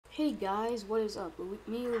Hey guys, what is up?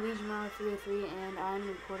 Me, Luigi Mario 303, and I'm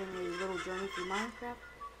recording a little journey through Minecraft.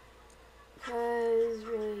 Cause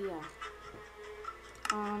really, yeah.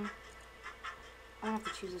 I don't have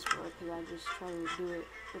to choose this part because I just tried to do it,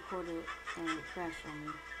 record it, and it crashed on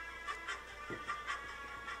me.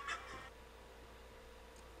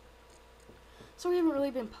 So we haven't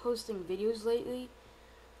really been posting videos lately.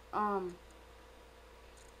 We're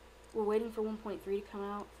waiting for 1.3 to come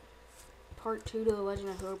out. Part 2 to the Legend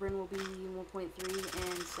of Herobrine will be 1.3,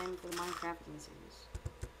 and same for the Minecraftian series.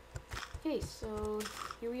 Okay, so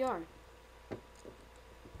here we are.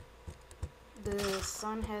 The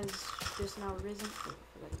sun has just now risen.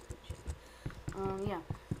 Yeah.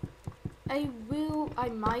 I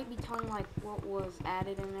might be telling like what was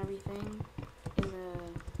added and everything in the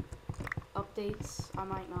updates. I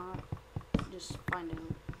might not. Just find out.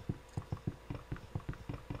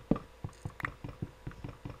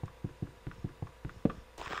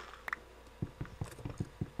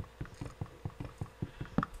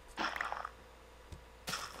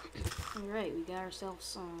 Alright, we got ourselves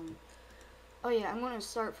some. Oh yeah, I'm gonna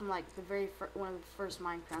start from like the very one of the first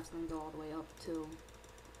Minecrafts and then go all the way up to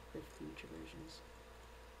the future versions.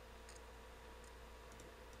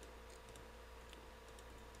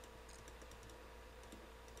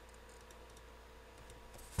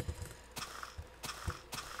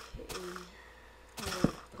 Okay,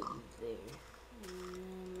 put you there. And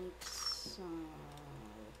then make some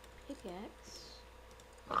pickaxe.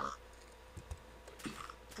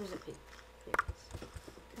 Where's the pickaxe?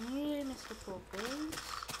 Can we miss a couple of those?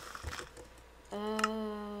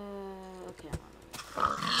 Okay, I don't know.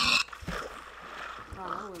 Wow,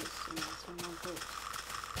 that was some more good.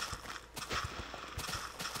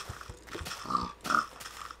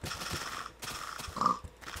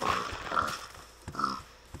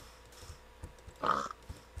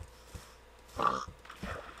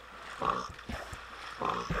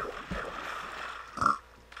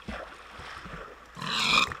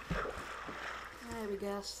 There we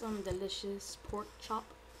got some delicious pork chop.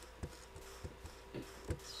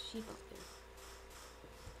 Sheep up there.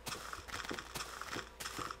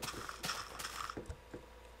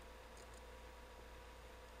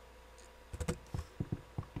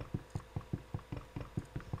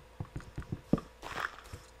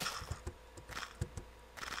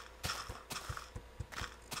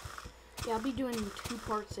 Yeah, I'll be doing 2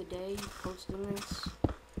 parts a day, posting this.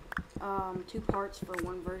 2 parts for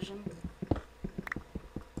one version.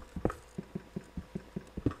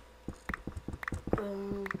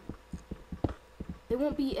 It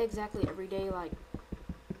won't be exactly every day, like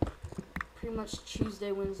pretty much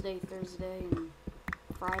Tuesday, Wednesday, Thursday, and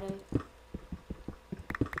Friday.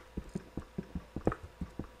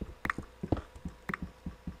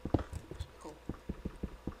 Cool.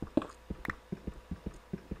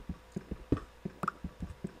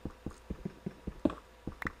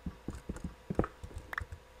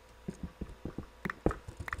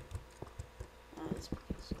 This is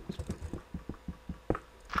so much better.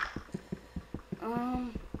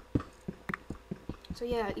 So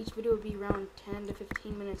yeah, each video will be around 10 to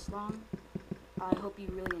 15 minutes long. I hope you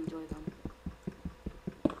really enjoy them.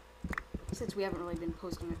 Since we haven't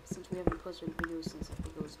posted videos since I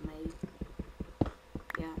think it was May.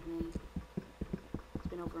 Yeah, May. It's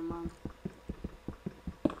been over a month.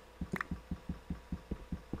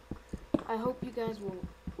 I hope you guys will,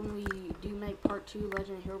 when we do make part 2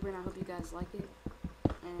 Legend of Herobrine, I hope you guys like it.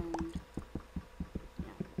 And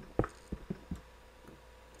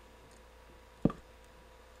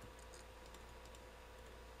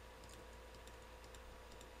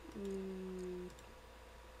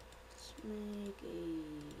let's make a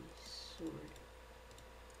sword.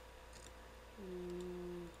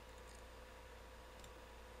 And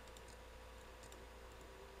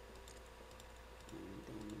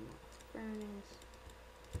then furnace.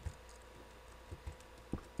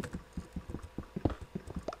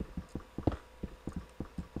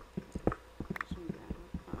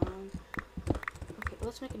 Okay,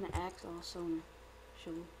 let's make an axe also and a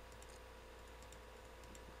shovel.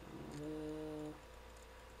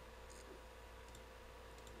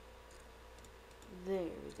 There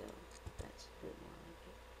we go. That's a bit more like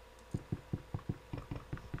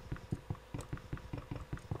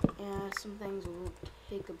it. Yeah, some things will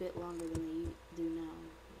take a bit longer than they do now.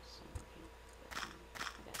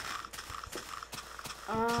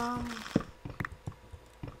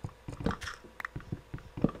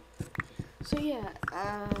 So yeah,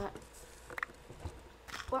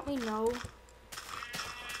 let me know.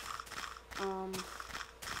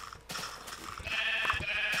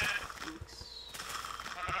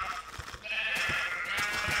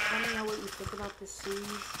 Let me know what you think about this series,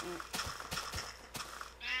 and,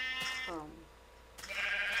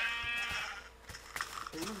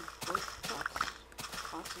 random pork chops.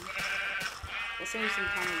 Awesome. That saves some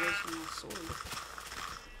time wasting my sword.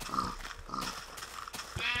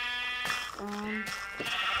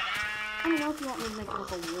 I don't know if you want me to make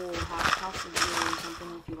like a wool house of wool or something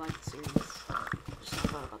if you like the series. Just not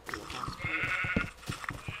thought about the wool house part.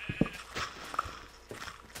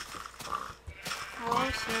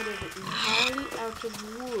 House made of entirely out of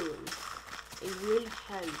wood. A real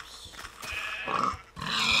house.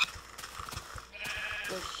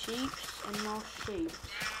 With shapes and more shapes.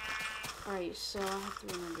 Alright, so I have to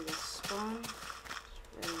remember this spawn.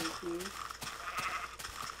 Right over here.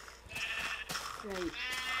 Right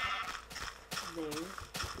there.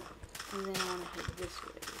 And then I want to head this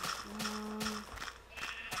way.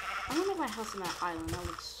 I'm gonna make my house on that island. That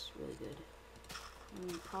looks really good.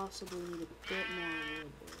 And possibly need a bit more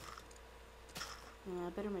wood there. I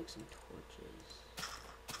better make some torches.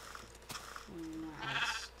 And not add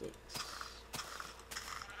sticks.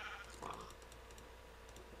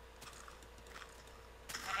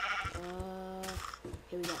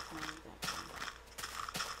 Okay, we got time.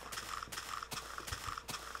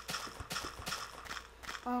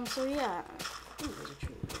 So yeah. Ooh, there's a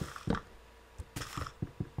tree there.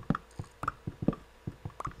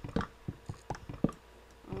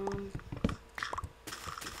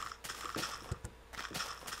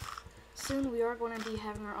 Soon we are going to be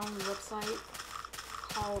having our own website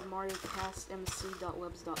called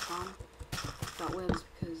MarioCastMC.webs.com. .webs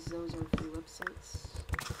because those are free websites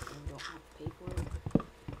and you don't have to pay for it.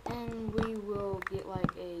 And we will get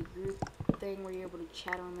like a group thing where you're able to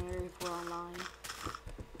chat on there if we're online.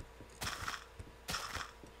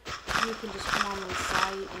 You can just come on the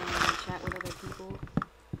site and chat with other people.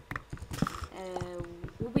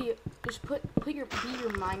 We'll be just be your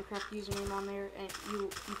Minecraft username on there, and you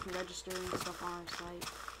can register and stuff on our site,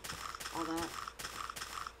 all that.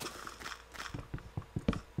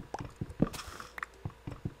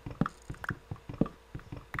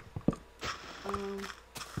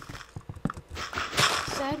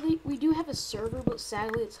 Sadly, we do have a server, but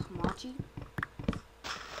sadly it's Hamachi.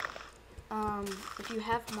 If you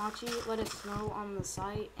have Hamachi, let us know on the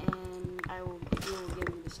site, and we will give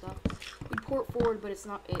you the stuff. We port forward, but it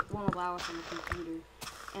won't allow us on the computer,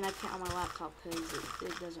 and I can't on my laptop because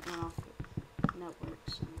it doesn't run off the network.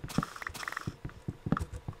 So.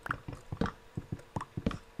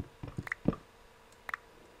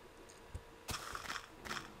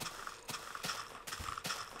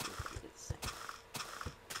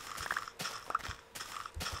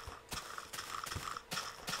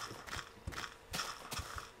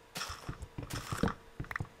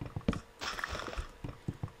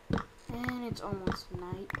 It's almost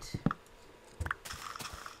night.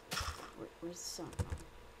 Where's the sun?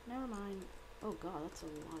 Never mind. Oh god, that's a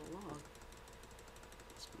lot of log.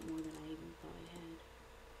 It's more than I even thought I had.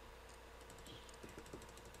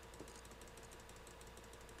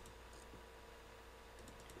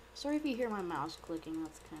 Sorry if you hear my mouse clicking,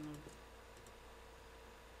 that's kind of...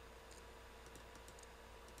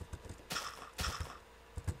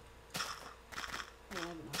 I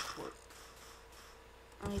have enough wood.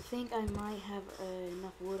 I think I might have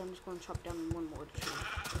enough wood. I'm just going to chop down one more tree.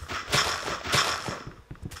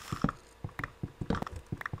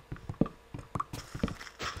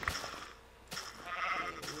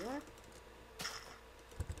 There we are.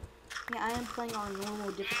 Yeah, I am playing on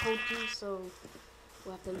normal difficulty, so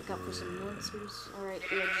we'll have to look out for some monsters. Alright,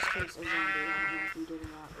 yeah, just because a zombie. I don't know if you did or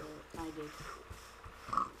not, but I did.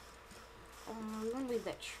 We're going to leave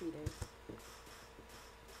that tree there.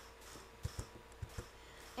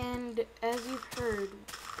 And as you've heard,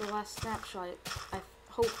 the last snapshot,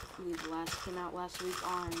 hopefully the last, came out last week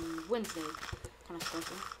on Wednesday, kind of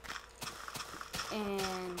special.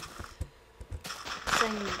 And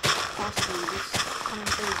saying possibly this coming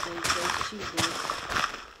Thursday, today's Tuesday,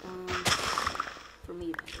 for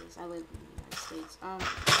me that is, I live in the United States.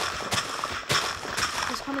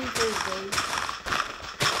 This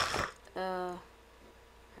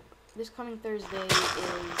coming Thursday is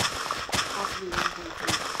possibly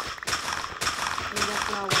 1.3. And that's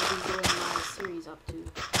what I will be doing my series up to.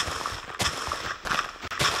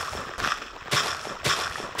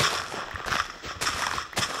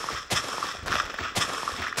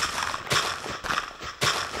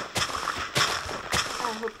 I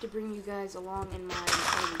hope to bring you guys along in my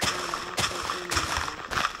journey and also bring you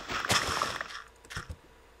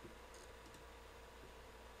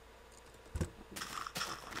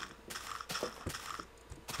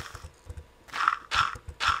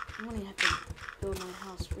I'm gonna have to build my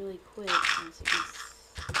house really quick since it's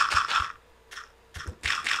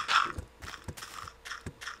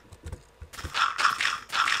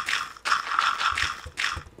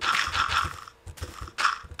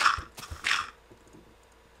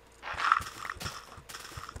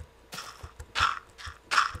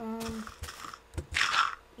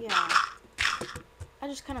Yeah. I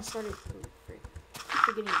just kind of started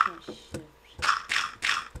forgetting to kind of shift.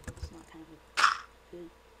 It's not kind of a good.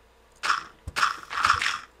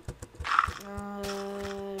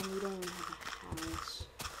 We don't even have a house.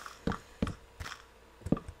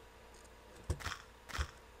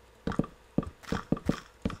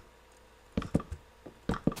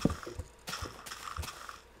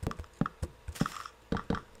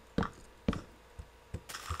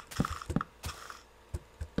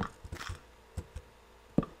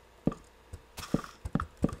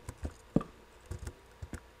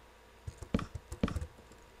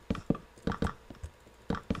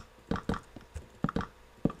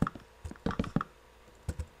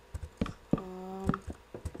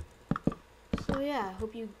 So yeah, I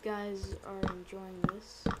hope you guys are enjoying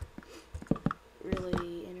this.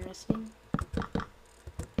 Really interesting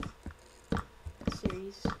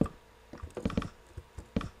series.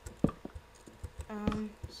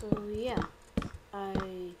 So yeah,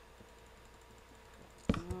 my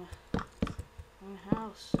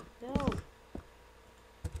house. No.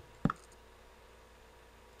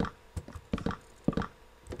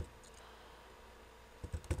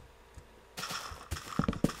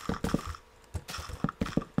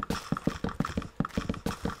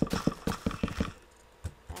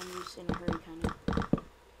 I'm just in a hurry, kind of.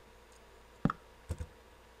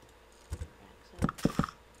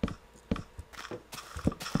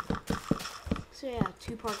 So yeah,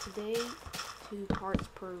 2 parts a day, 2 parts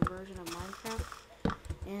per version of Minecraft,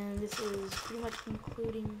 and this is pretty much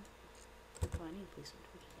concluding. Oh, I need to play some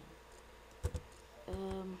torches.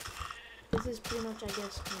 This is pretty much, I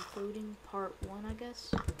guess, concluding part 1, I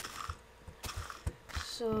guess.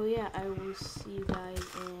 So yeah, I will see you guys